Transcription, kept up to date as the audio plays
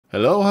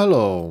Hello,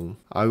 hello.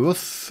 I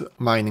was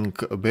mining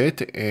a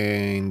bit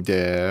in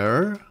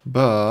there,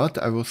 but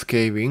I was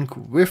caving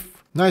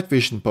with night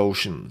vision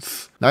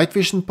potions. Night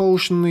vision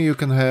potion you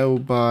can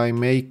have by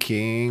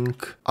making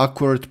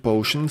awkward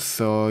potions,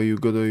 so you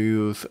gotta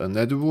use a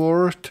nether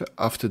wart.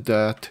 After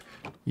that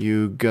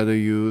you gotta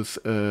use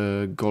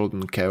a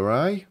golden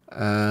carry,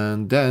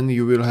 and then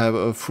you will have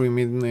a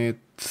 3-minute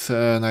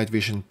night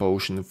vision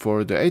potion.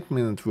 For the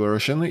 8-minute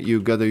version you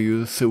gotta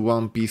use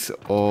one piece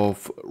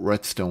of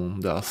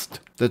redstone dust.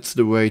 That's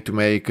the way to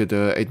make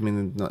the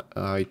 8-minute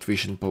night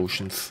vision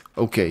potions.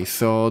 Okay,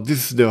 so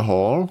this is the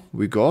haul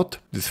we got.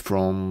 This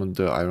from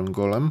the iron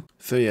golem.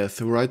 So yes,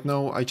 right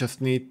now I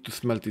just need to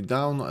smelt it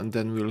down and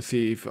then we'll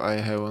see if I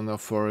have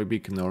enough for a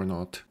beacon or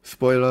not.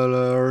 Spoiler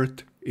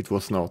alert! It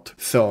was not.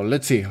 So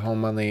let's see how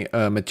many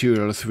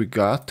materials we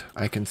got.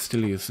 I can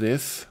still use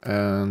this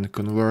and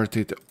convert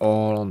it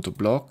all onto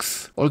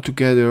blocks.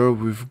 Altogether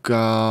we've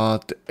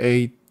got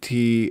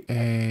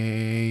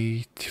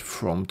 88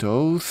 from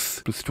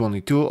those, plus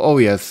 22. Oh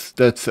yes,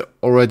 that's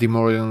already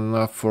more than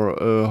enough for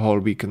a whole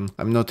beacon.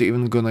 I'm not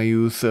even gonna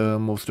use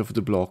most of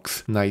the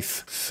blocks.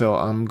 Nice. So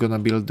I'm gonna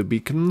build the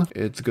beacon.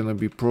 It's gonna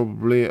be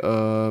probably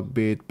a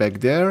bit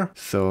back there.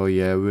 So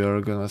yeah, we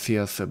are gonna see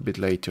us a bit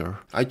later.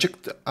 I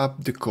checked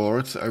up the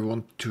cords I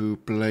want to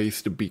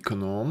place the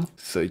beacon on.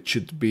 So it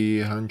should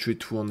be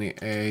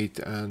 128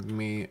 and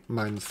me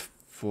minus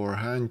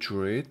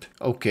 400.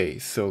 Okay,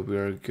 so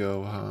we'll go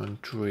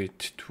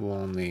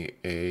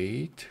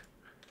 128.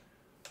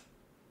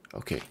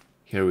 Okay,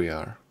 here we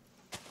are.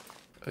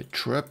 A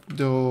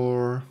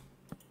trapdoor.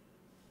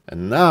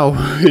 And now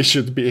we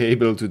should be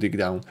able to dig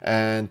down.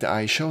 And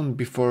I shown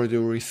before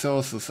the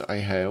resources I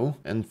have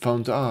and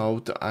found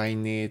out I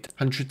need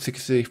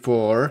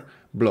 164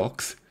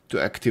 blocks to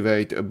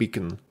activate a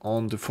beacon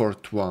on the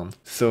fourth one.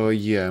 So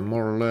yeah,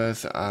 more or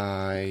less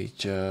I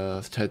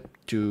just had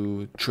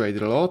to trade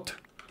a lot.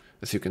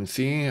 As you can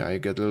see, I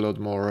get a lot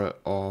more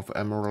of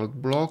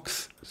emerald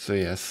blocks. So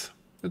yes,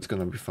 it's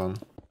gonna be fun.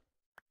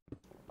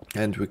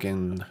 And we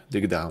can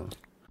dig down.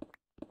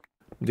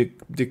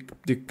 Dig, dig,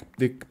 dig,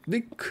 dig,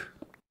 dig.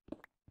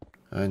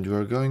 And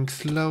we're going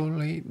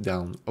slowly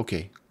down.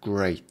 Okay,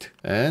 great.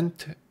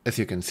 And as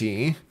you can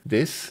see,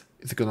 this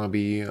is gonna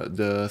be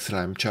the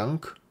slime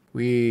chunk.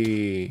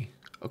 Okay.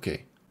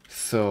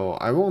 So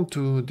I want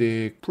to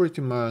dig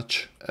pretty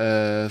much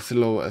as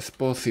low as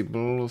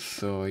possible.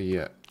 So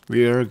yeah.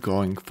 We're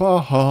going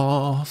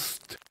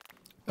fast.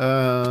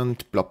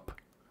 And plop.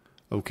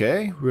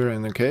 Okay, we're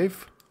in a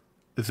cave.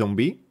 A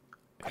zombie.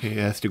 He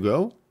has to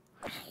go.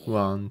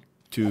 1,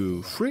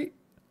 2, 3.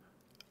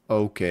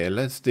 Okay,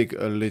 let's dig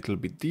a little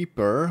bit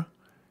deeper.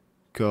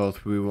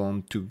 Because we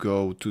want to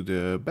go to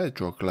the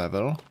bedrock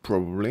level,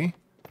 probably.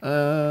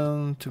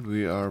 And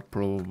we are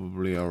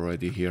probably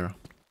already here.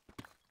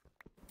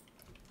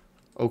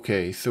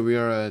 Okay, so we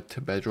are at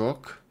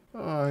bedrock.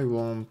 I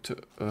want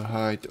a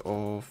height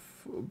of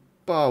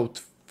about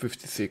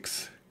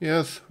 56.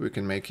 Yes, we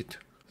can make it.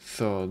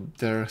 So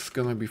there's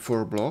gonna be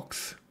 4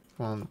 blocks.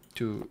 1,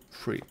 2,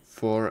 3,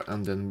 4,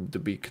 and then the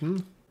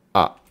beacon.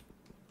 Ah,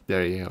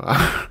 there you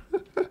are.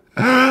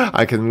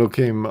 I can look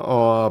him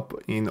up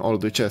in all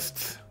the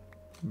chests.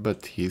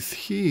 But he's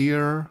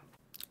here.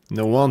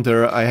 No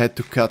wonder I had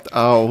to cut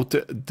out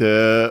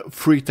the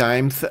 3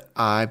 times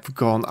I've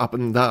gone up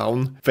and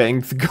down.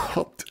 Thanks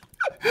God.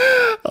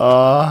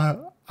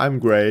 I'm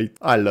great.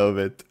 I love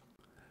it.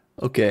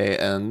 Okay,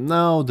 and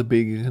now the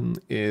beacon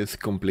is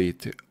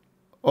complete.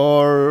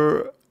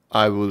 Or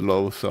I would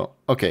love so.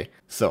 Okay,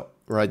 so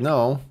right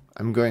now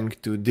I'm going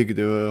to dig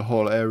the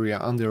whole area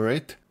under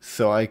it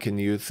so I can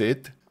use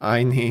it.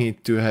 I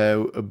need to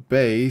have a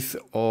base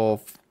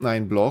of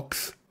 9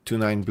 blocks to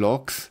 9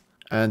 blocks.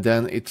 And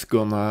then it's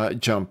gonna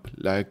jump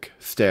like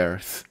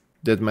stairs.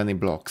 That many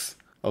blocks.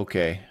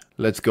 Okay,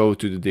 let's go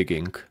to the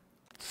digging.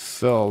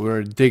 So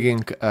we're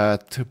digging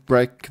at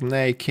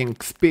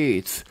breakneck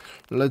speeds.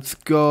 Let's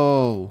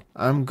go.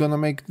 I'm gonna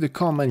make the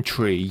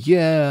commentary.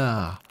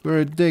 Yeah,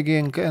 we're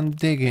digging and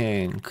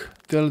digging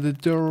till the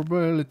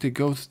durability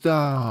goes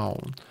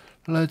down.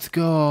 Let's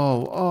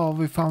go. Oh,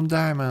 we found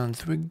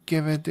diamonds. We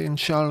give it in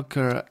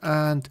shulker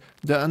and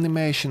the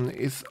animation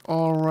is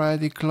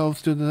already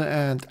close to the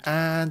end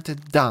and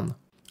done.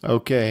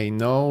 Okay,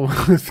 now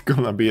it's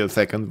gonna be a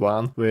second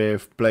one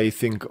with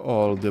placing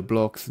all the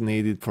blocks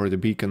needed for the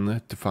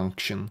beacon to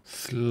function.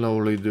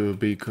 Slowly the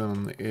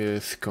beacon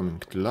is coming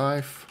to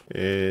life.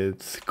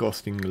 It's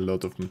costing a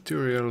lot of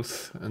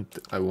materials and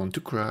I want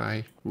to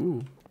cry.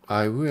 Ooh.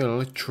 I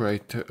will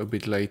trade a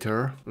bit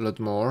later, a lot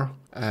more.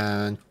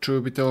 And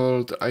truth be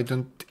told, I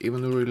don't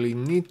even really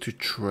need to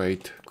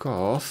trade,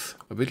 cause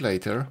a bit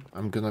later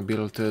I'm gonna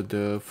build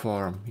the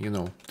farm, you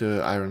know,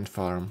 the iron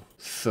farm.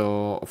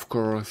 So of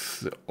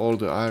course all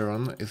the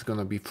iron is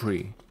gonna be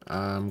free.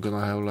 I'm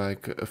gonna have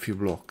like a few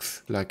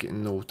blocks, like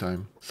in no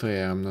time. So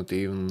yeah, I'm not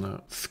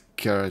even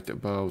scared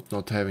about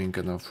not having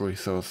enough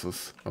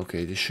resources.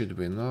 Okay, this should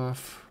be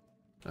enough.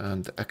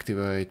 And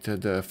activate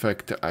the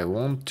effect I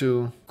want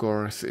to. Of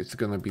course, it's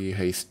gonna be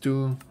haste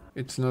 2.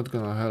 It's not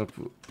gonna help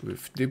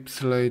with deep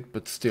slate,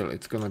 but still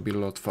it's gonna be a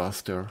lot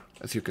faster,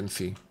 as you can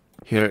see.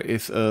 Here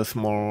is a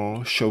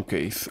small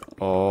showcase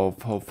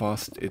of how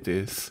fast it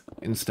is.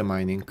 Insta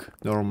mining,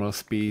 normal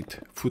speed,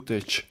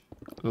 footage,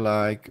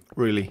 like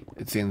really,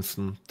 it's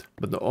instant.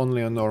 But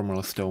only on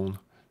normal stone,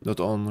 not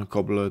on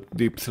cobbled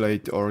deep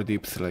slate or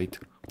deep slate.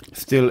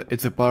 Still,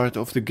 it's a part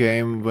of the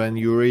game. When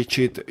you reach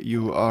it,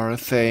 you are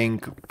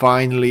saying,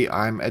 finally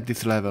I'm at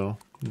this level.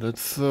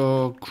 That's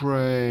so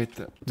great.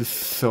 This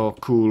is so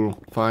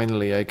cool.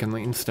 Finally I can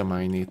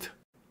insta-mine it.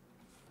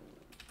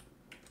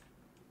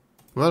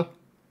 Well,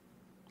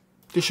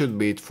 this should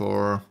be it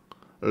for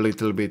a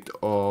little bit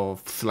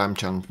of slime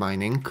chunk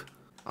mining.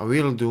 I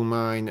will do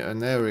mine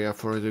an area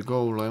for the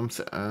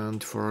golems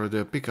and for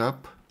the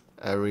pickup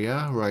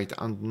area right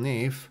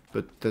underneath,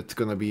 but that's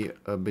gonna be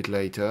a bit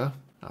later.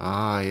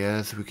 Ah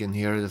yes, we can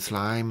hear the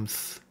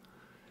slimes.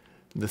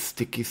 The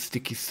sticky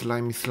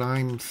slimy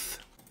slimes.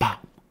 Pow!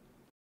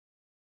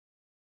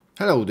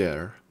 Hello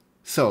there.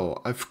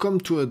 So, I've come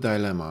to a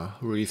dilemma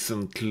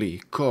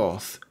recently,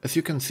 cause, as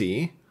you can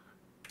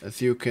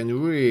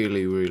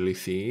really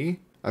see,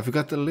 I've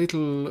got a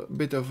little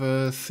bit of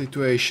a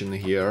situation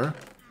here.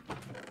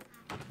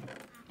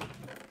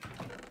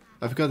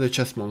 I've got a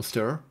chest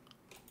monster.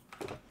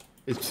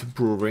 It's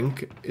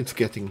brewing, it's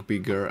getting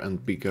bigger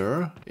and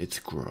bigger, it's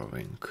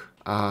growing.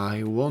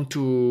 I want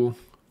to,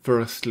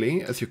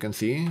 firstly, as you can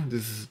see,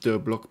 this is the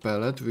block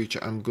pallet which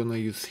I'm gonna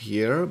use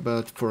here,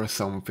 but for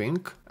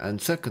something.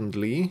 And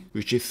secondly,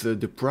 which is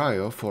the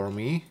prior for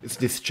me, is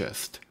this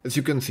chest. As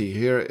you can see,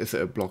 here is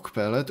a block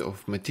pallet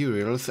of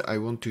materials I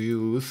want to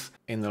use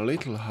in a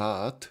little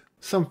hut.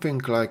 Something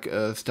like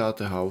a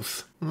starter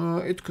house.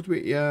 It could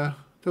be, yeah.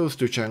 Those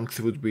two chunks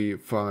would be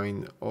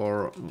fine,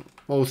 or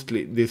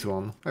mostly this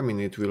one. I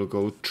mean, it will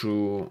go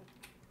through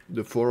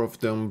the 4 of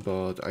them,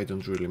 but I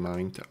don't really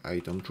mind, I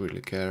don't really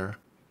care.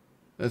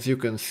 As you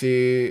can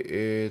see,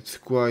 it's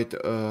quite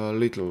a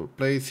little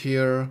place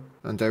here,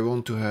 and I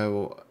want to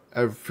have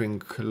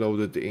everything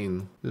loaded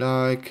in,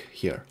 like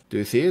here. Do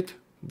you see it?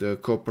 The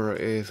copper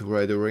is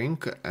weathering,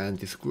 and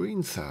this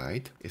green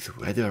side is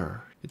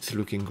weather. It's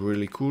looking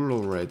really cool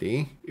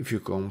already. If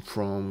you come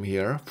from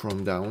here,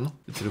 from down,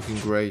 it's looking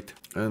great.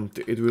 And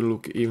it will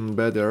look even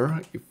better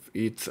if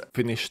it's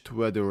finished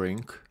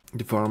weathering.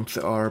 The farms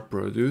are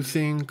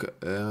producing,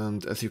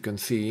 and as you can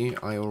see,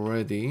 I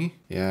already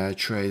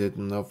traded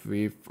enough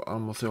with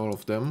almost all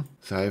of them.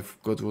 So I've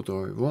got what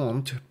I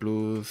want,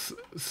 plus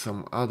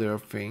some other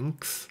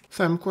things.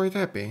 So I'm quite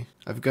happy.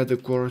 I've got the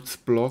quartz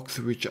blocks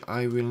which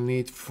I will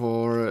need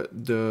for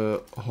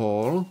the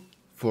hall,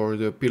 for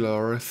the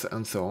pillars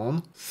and so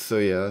on. So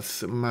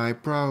yes, my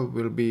plan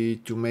will be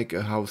to make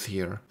a house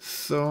here.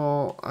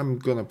 So I'm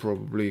gonna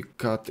probably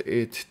cut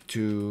it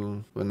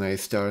to when I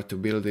start to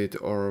build it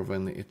or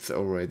when it's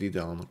already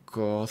done,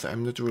 cause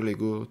I'm not really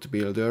good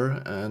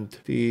builder and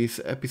these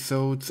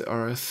episodes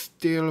are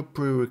still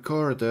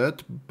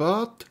pre-recorded,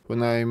 but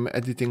when I'm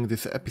editing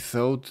this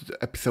episode,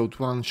 episode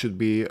 1 should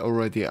be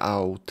already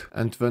out.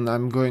 And when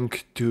I'm going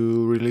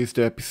to release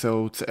the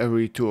episodes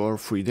every 2 or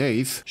 3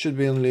 days, should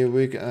be only a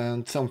week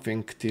and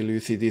something till you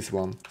see this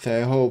one.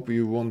 So I hope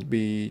you won't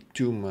be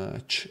too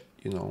much,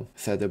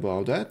 sad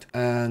about that.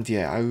 And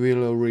yeah, I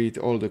will read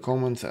all the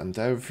comments and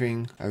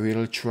everything. I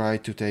will try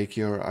to take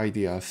your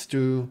ideas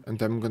too,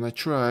 and I'm gonna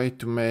try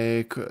to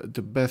make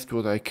the best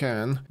what I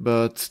can,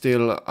 but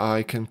still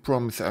I can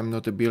promise I'm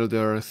not a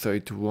builder, so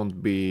it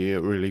won't be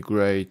really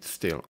great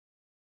still.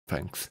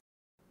 Thanks.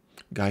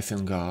 Guys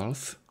and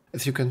girls,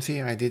 as you can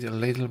see, I did a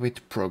little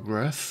bit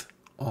progress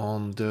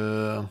on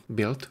the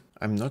build.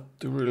 I'm not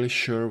really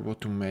sure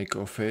what to make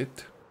of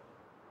it.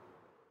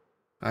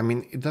 I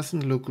mean, it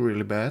doesn't look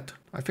really bad.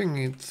 I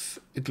think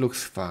it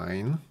looks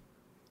fine.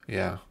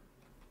 Yeah.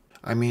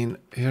 I mean,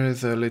 here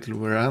is a little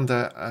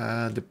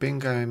veranda. The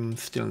pink I'm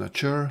still not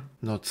sure.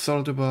 Not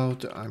sold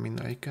about. I mean,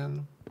 I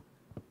can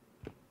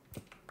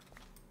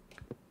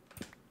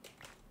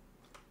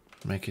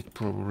make it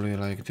probably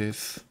like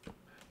this.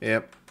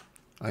 Yep.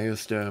 I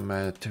used the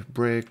matte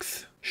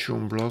bricks,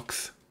 shroom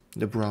blocks,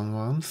 the brown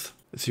ones.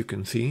 As you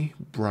can see,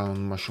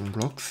 brown mushroom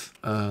blocks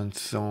and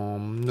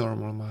some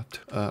normal matte,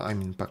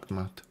 packed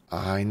matte.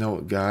 I know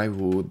a guy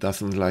who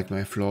doesn't like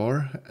my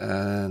floor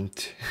and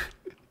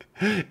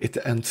it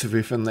ends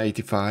with an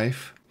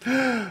 85.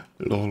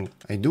 Lol.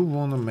 I do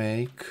wanna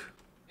make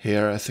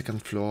here a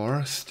second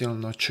floor, still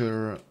not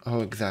sure how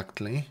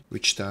exactly,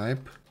 which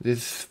type. This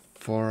is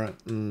for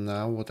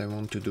now what I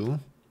want to do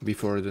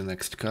before the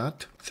next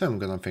cut, so I'm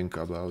gonna think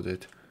about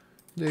it.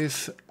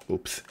 This,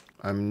 oops.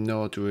 I'm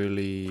not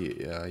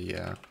really,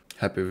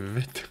 happy with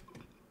it.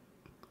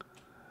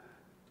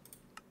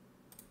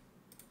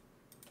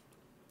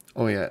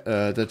 Oh yeah,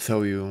 that's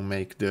how you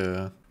make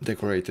the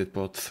decorated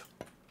pots.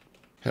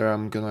 Here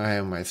I'm gonna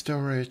have my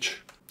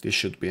storage. This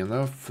should be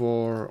enough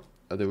for,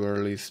 at the very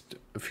least,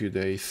 a few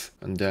days.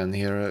 And then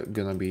here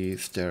gonna be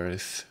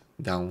stairs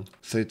down.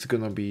 So it's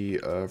gonna be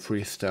a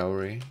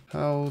 3-story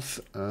house,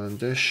 and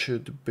this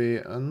should be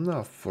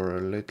enough for a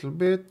little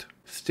bit.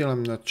 Still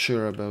I'm not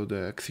sure about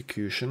the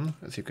execution,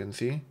 as you can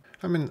see.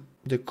 I mean,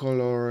 the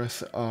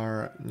colors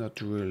are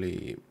not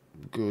really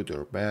good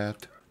or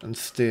bad. And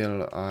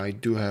still, I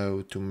do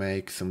have to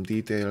make some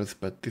details,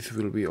 but this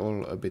will be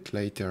all a bit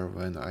later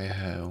when I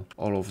have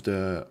all of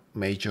the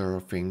major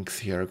things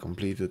here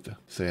completed.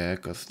 So yeah,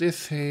 cause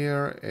this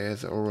here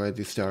is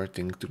already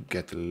starting to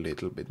get a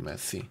little bit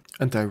messy.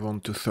 And I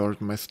want to sort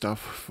my stuff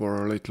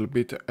for a little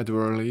bit, at the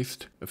very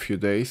least, a few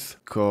days,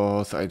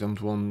 cause I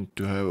don't want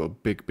to have a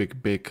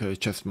big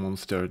chest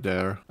monster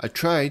there. I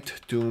tried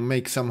to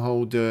make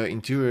somehow the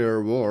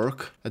interior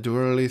work, at the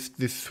very least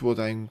this is what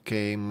I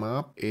came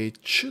up.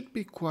 It should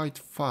be quite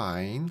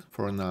fine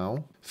for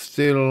now.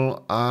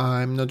 Still,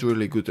 I'm not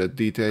really good at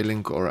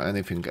detailing or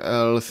anything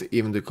else,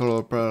 even the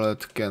color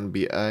palette can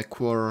be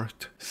awkward.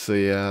 So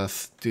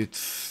yes,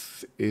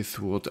 this is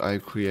what I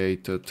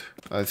created.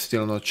 I'm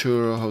still not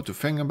sure how to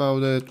think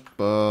about it,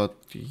 but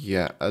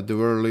yeah, at the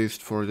very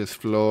least for this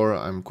floor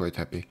I'm quite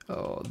happy.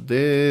 Oh,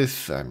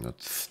 this, I'm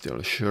not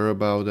still sure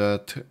about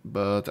that,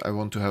 but I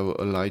want to have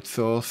a light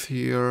source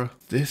here.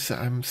 This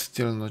I'm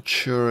still not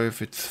sure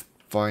if it's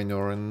fine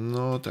or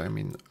not. I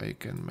mean, I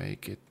can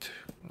make it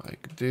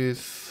like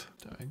this.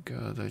 I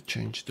gotta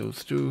change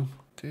those two.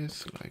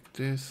 This, like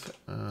this,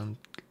 and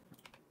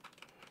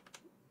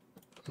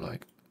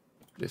like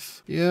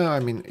this. Yeah, I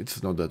mean,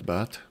 it's not that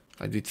bad.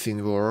 I did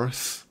seen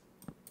worse.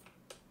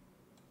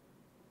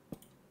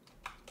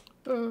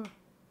 Okay.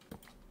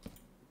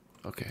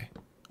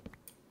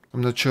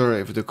 I'm not sure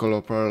if the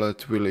color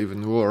palette will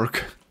even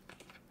work.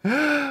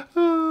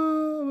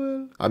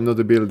 Well, I'm not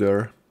a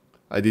builder.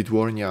 I did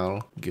warn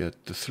y'all.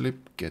 Get to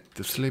sleep, get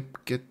to sleep,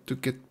 get to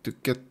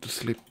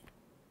sleep.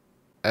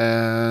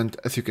 And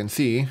as you can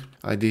see,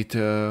 I did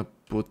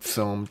put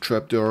some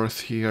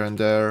trapdoors here and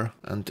there,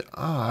 and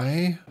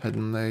I had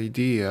an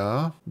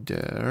idea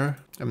there.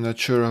 I'm not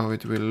sure how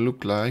it will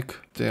look like.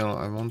 Still,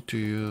 I want to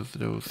use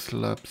those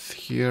slabs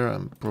here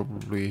and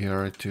probably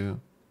here too.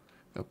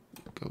 Oh,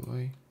 go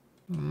away.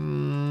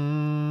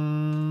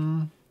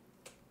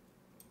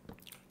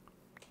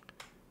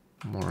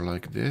 More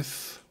like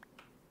this.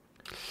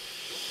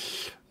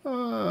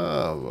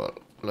 Well,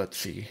 let's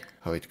see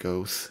how it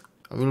goes.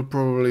 I will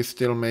probably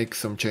still make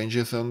some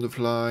changes on the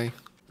fly.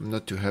 I'm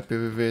not too happy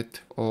with it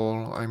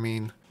all, I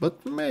mean,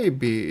 but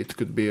maybe it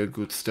could be a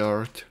good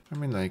start. I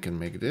mean, I can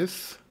make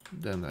this,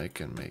 then I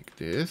can make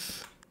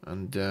this,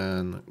 and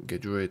then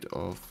get rid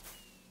of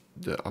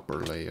the upper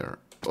layer.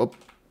 Oh,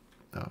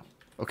 oh.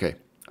 Okay,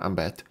 I'm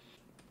bad.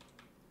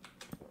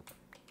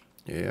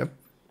 Yep.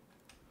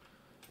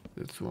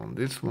 This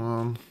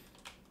one.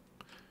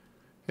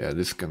 Yeah,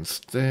 this can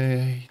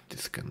stay,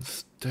 this can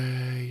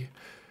stay.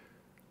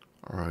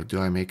 Alright,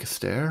 do I make a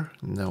stair?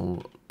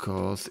 No,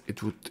 cause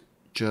it would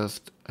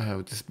just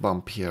have this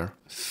bump here.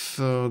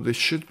 So this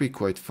should be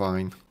quite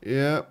fine.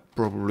 Yeah,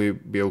 probably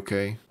be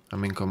okay. I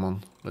mean, come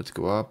on, let's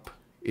go up.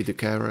 Eat a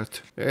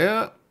carrot.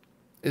 Yeah,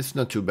 it's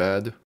not too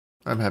bad.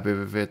 I'm happy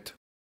with it.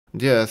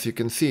 Yeah, as you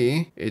can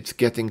see, it's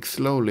getting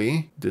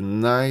slowly the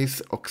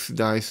nice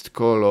oxidized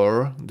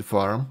color, the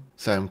farm.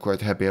 So I'm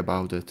quite happy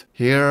about it.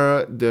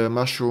 Here the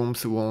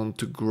mushrooms want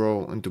to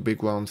grow into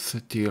big ones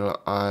till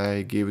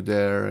I give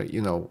their,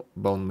 you know,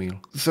 bone meal.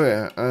 So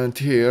yeah, and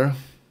here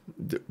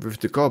with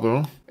the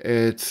cobble,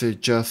 it's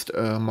just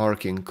a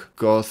marking,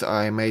 cause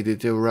I made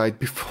it right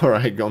before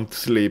I gone to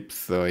sleep,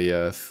 so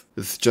yes.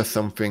 It's just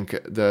something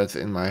that's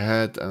in my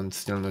head and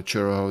still not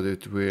sure how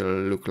it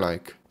will look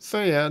like.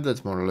 So yeah,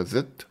 that's more or less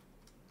it.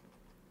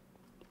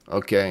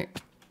 Okay,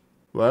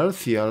 well,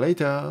 see ya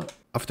later.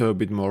 After a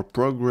bit more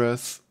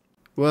progress.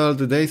 Well,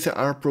 the days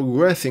are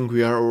progressing,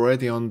 we are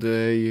already on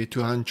day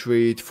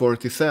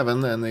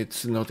 247 and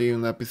it's not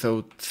even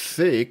episode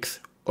 6,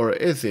 or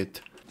is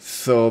it?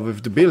 So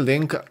with the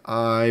building,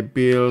 I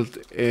built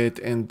it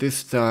in this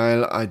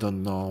style, I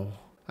don't know.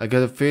 I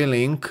got a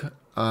feeling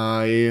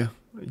I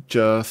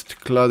just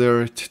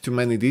cluttered too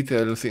many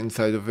details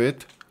inside of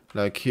it,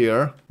 like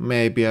here.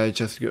 Maybe I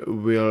just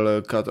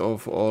will cut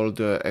off all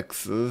the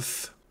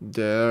excess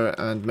there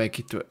and make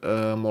it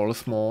more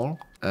small.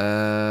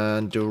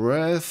 And the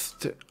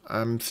rest,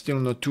 I'm still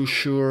not too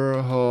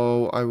sure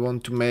how I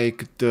want to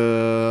make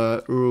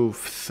the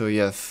roof, so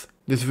yes.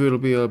 This will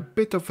be a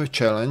bit of a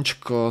challenge,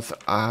 cause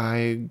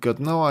I got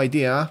no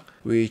idea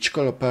which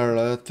color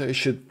palette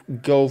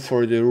should go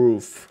for the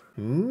roof.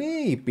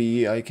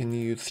 Maybe I can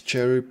use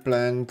cherry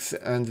planks,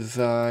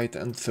 andesite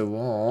and so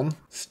on.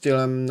 Still,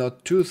 I'm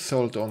not too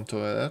sold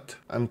onto it.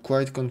 I'm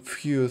quite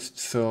confused,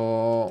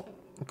 so...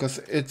 because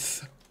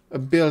it's a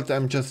build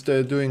I'm just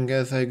doing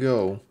as I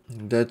go.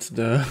 That's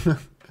the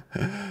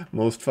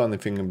most funny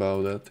thing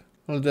about it.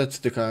 Well, that's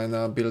the kind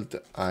of build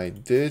I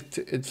did.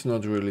 It's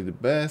not really the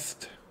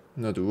best,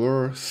 not the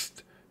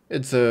worst.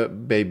 It's a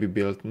baby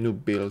build,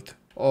 noob build,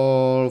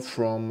 all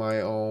from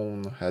my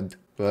own head.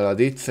 Well, I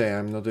did say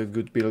I'm not a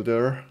good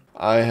builder.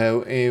 I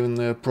have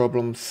even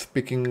problems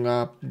picking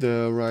up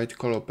the right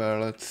color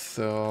palettes,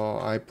 so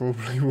I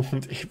probably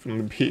won't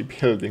even be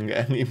building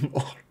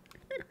anymore.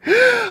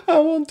 I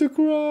want to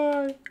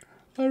cry.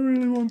 I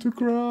really want to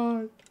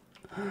cry.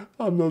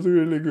 I'm not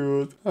really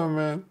good. Oh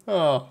man.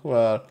 Oh,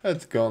 well,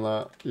 it's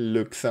gonna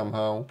look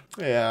somehow.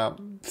 Yeah,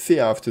 see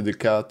you after the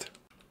cut.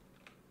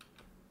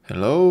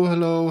 Hello,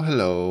 hello,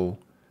 hello.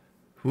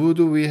 Who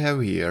do we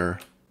have here?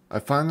 I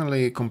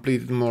finally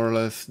completed more or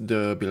less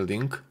the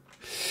building.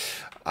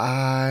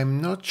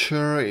 I'm not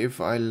sure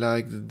if I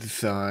like the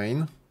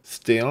design.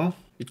 Still,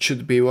 it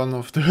should be one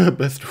of the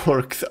best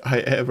works I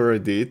ever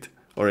did,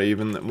 or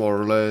even more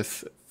or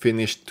less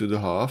finished to the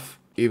half.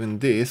 Even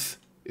this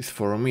is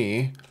for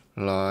me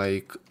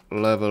like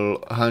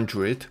level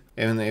 100,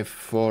 even if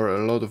for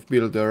a lot of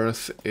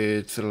builders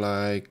it's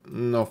like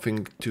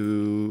nothing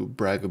to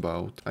brag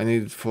about. I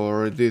needed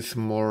for this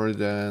more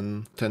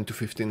than 10 to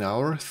 15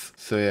 hours,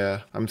 so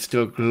yeah, I'm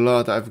still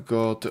glad I've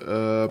got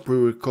a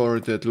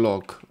pre-recorded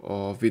log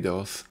of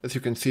videos. As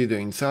you can see, the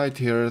inside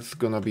here is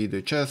gonna be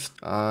the chest.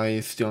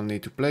 I still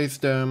need to place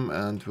them,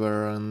 and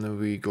when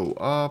we go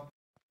up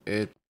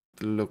it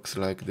looks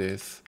like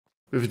this.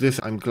 With this,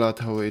 I'm glad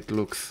how it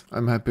looks.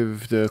 I'm happy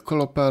with the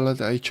color palette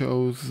I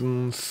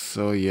chosen,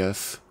 so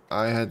yes.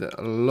 I had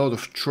a lot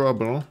of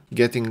trouble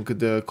getting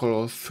the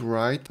colors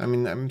right. I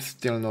mean, I'm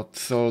still not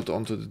sold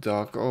onto the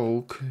dark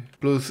oak.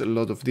 Plus a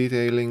lot of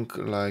detailing,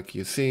 like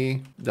you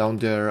see. Down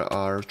there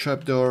are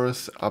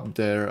trapdoors, up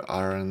there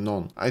are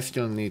none. I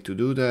still need to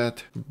do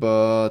that,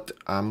 but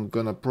I'm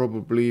gonna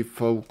probably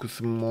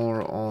focus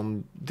more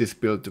on this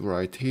build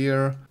right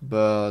here.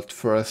 But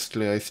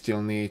firstly, I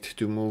still need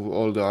to move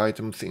all the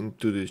items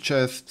into the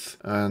chests,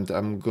 and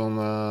I'm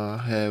gonna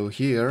have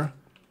here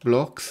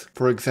blocks.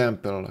 For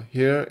example,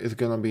 here is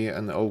gonna be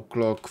an oak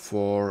block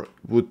for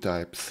wood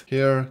types,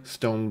 here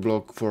stone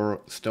block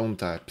for stone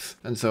types,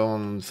 and so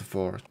on and so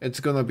forth. It's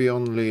gonna be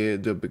only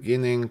the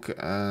beginning,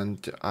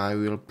 and I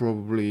will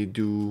probably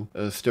do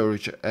a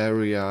storage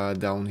area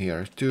down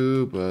here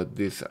too, but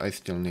this I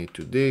still need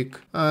to dig,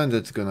 and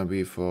it's gonna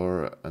be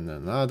for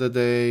another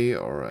day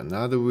or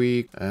another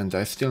week, and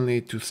I still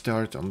need to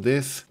start on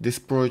this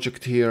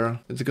project here.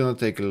 It's gonna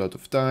take a lot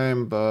of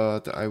time,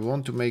 but I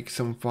want to make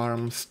some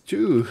farms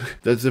too.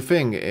 That's the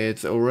thing,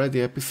 it's already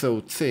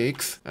episode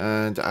 6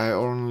 and I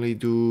only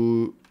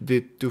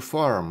did 2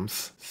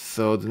 farms.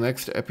 So the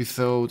next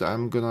episode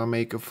I'm gonna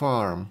make a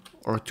farm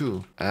or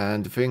 2.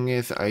 And the thing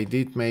is, I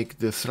did make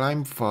the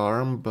slime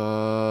farm,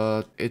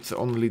 but it's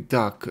only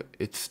dug.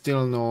 It's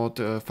still not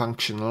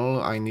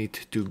functional. I need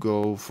to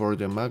go for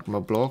the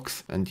magma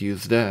blocks and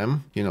use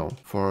them, you know,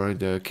 for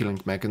the killing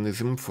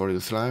mechanism for the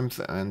slimes,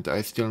 and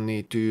I still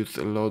need to use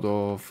a lot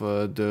of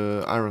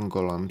the iron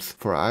golems.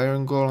 For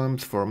iron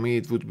golems, for me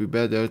it would be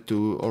better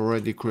to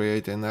already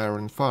create an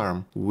iron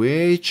farm,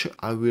 which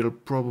I will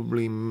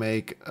probably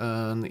make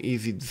an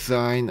easy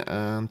design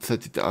and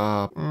set it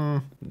up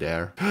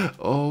there.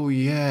 Oh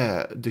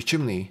yeah, the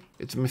chimney.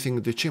 It's missing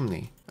the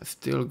chimney. I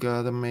still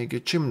gotta make a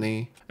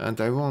chimney,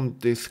 and I want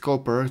this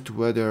copper to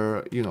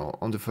weather, you know,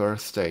 on the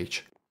first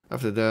stage.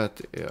 After that,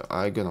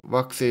 I gonna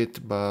wax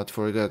it, but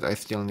for that I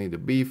still need a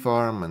bee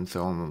farm and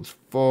so on and so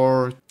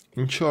forth.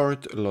 In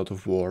short, a lot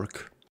of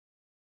work.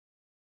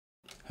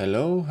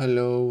 Hello,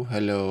 hello,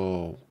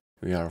 hello.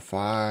 We are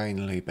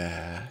finally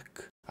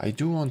back. I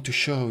do want to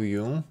show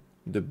you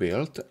the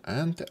build,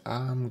 and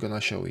I'm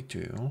gonna show it to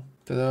you.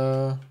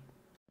 Ta-da!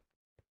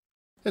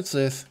 It's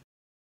this.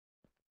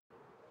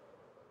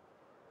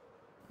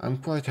 I'm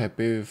quite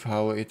happy with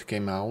how it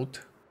came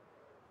out.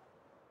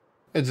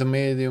 It's a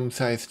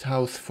medium-sized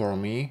house for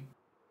me.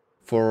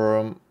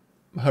 For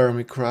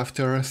hermit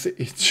crafters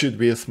it should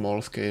be a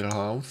small-scale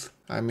house.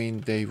 I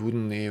mean, they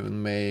wouldn't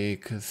even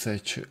make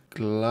such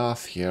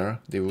glass here,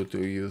 they would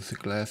use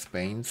glass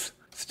panes.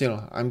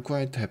 Still, I'm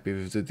quite happy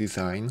with the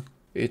design.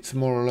 It's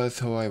more or less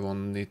how I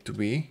want it to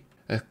be.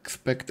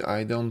 Except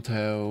I don't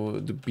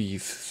have the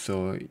bees,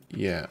 so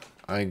yeah,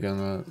 I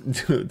gonna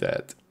do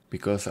that.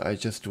 Because I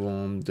just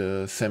want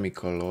the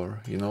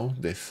semi-color, you know,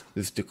 this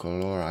is the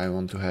color I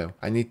want to have.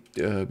 I need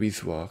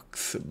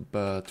beeswax,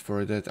 but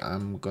for that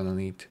I'm gonna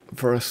need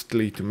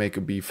firstly to make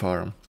a bee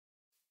farm.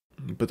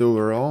 But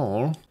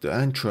overall, the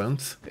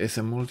entrance is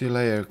a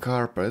multi-layer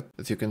carpet,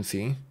 as you can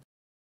see.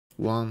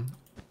 1,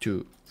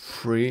 2,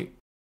 3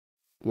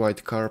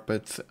 white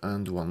carpets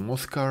and 1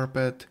 moss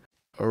carpet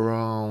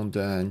around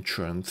the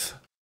entrance.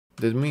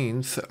 That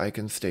means I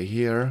can stay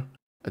here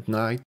at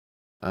night,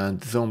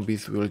 and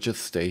zombies will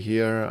just stay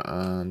here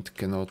and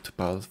cannot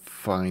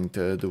find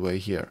the way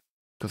here.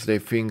 Because they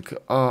think,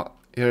 oh,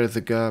 here is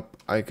a gap,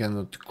 I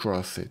cannot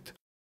cross it.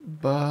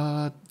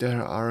 But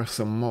there are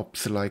some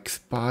mobs like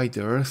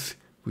spiders,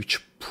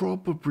 which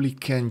probably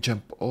can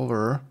jump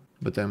over,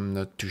 but I'm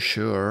not too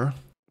sure.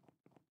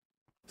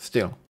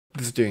 Still,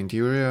 this is the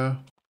interior.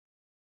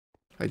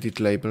 I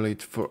did label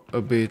it for a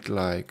bit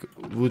like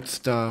wood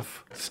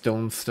stuff,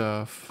 stone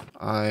stuff.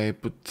 I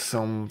put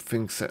some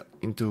things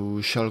into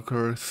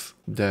shulkers,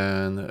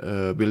 then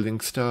building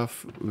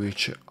stuff,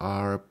 which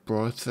are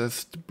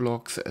processed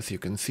blocks, as you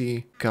can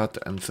see, cut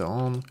and so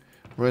on,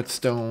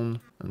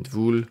 redstone and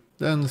wool,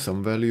 then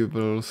some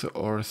valuables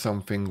or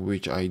something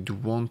which I do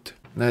want,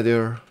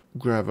 nether,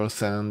 gravel,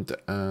 sand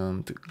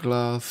and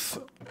glass,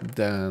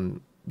 then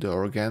the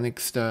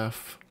organic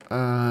stuff,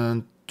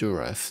 and the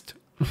rest.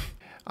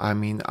 I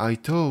mean, I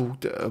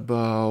thought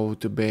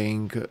about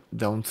being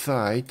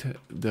downside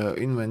the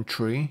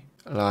inventory,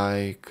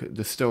 like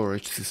the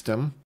storage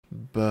system,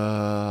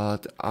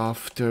 but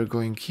after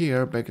going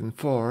here back and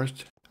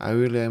forth, I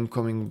really am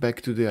coming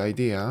back to the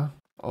idea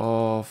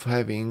of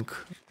having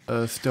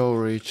a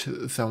storage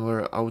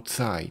somewhere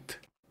outside,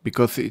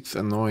 because it's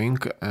annoying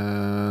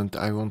and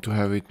I want to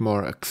have it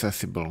more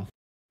accessible.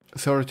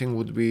 Sorting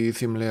would be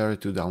similar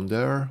to down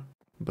there,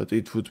 but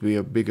it would be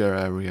a bigger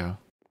area.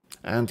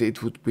 And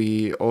it would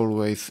be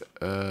always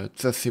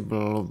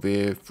accessible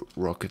with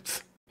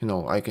rockets. You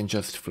know, I can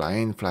just fly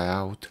in, fly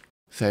out.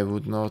 So I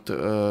would not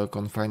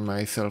confine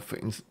myself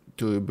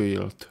to a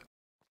build.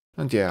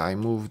 And yeah, I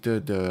moved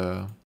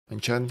the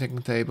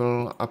enchanting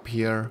table up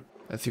here,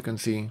 as you can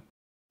see.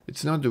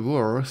 It's not the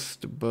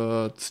worst,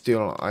 but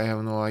still I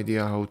have no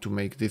idea how to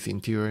make this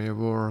interior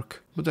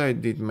work. But I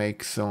did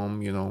make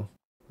some, you know,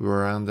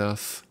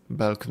 verandas,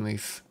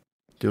 balconies,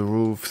 the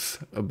roofs,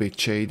 a bit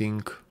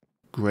shading,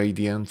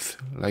 gradients,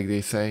 like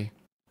they say.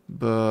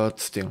 But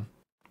still,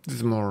 this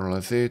is more or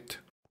less it.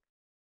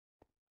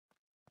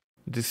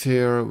 This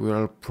here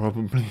will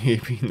probably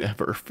be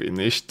never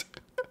finished.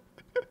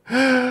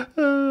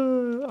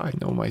 I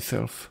know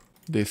myself.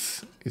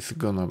 This is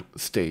gonna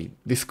stay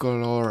this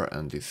color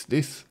and this.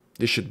 This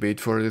should be it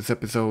for this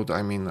episode.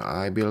 I mean,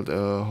 I built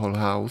a whole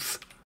house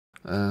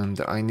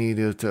and I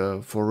needed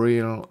for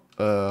real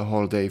a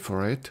whole day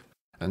for it.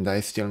 And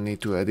I still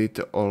need to edit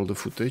all the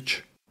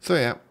footage. So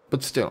yeah,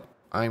 but still,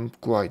 I'm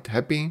quite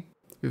happy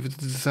with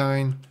the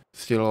design.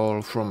 Still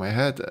all from my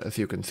head, as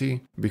you can see,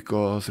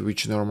 because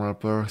which normal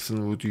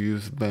person would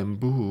use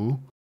bamboo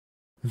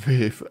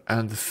with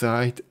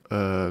andesite,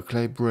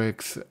 clay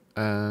bricks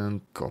and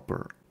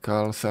copper,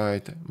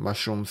 calcite,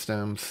 mushroom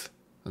stems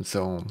and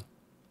so on.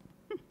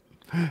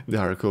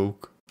 Dark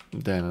oak,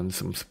 then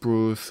some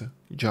spruce,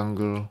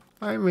 jungle.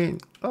 I mean,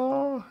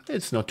 oh,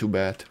 it's not too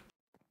bad.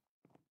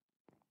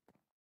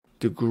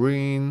 The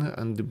green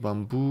and the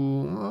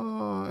bamboo,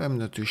 I'm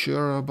not too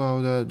sure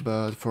about that,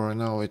 but for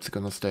now it's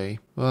gonna stay.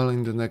 Well,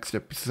 in the next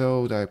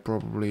episode I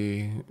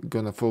probably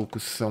gonna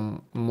focus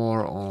some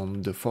more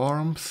on the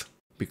farms,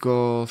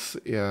 because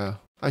yeah,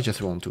 I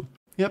just want to.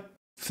 Yep,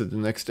 so the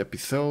next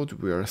episode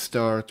we'll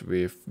start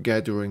with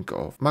gathering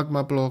of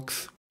magma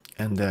blocks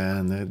and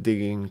then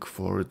digging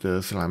for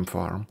the slime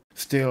farm.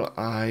 Still,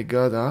 I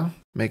gotta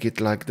make it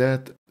like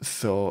that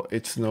so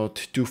it's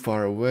not too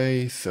far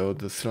away, so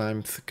the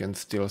slimes can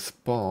still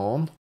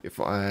spawn if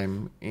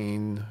I'm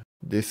in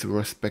this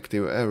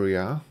respective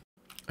area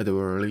at the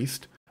very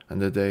least,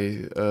 and that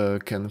they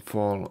can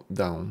fall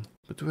down.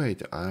 But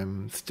wait,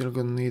 I'm still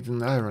gonna need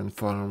an iron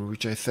farm,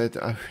 which I said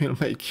I will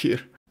make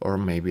here. Or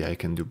maybe I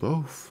can do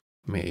both.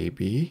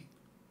 Maybe.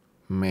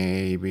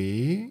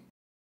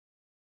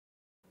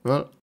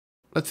 Well,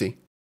 let's see.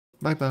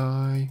 Bye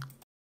bye.